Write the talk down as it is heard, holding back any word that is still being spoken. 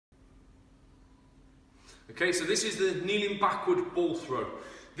Okay, so this is the kneeling backward ball throw.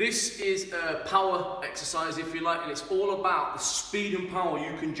 This is a power exercise, if you like, and it's all about the speed and power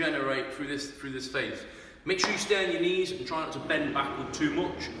you can generate through this phase. Make sure you stay on your knees and try not to bend backward too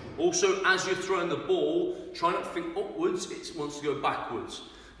much. Also, as you're throwing the ball, try not to think upwards, it wants to go backwards.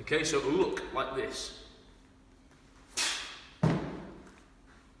 Okay, so it'll look like this.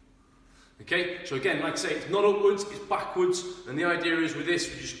 Okay, so again, like I say, it's not upwards, it's backwards, and the idea is with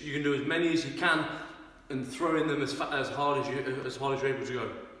this, you can do as many as you can and throw in them as hard as you're able to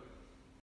go.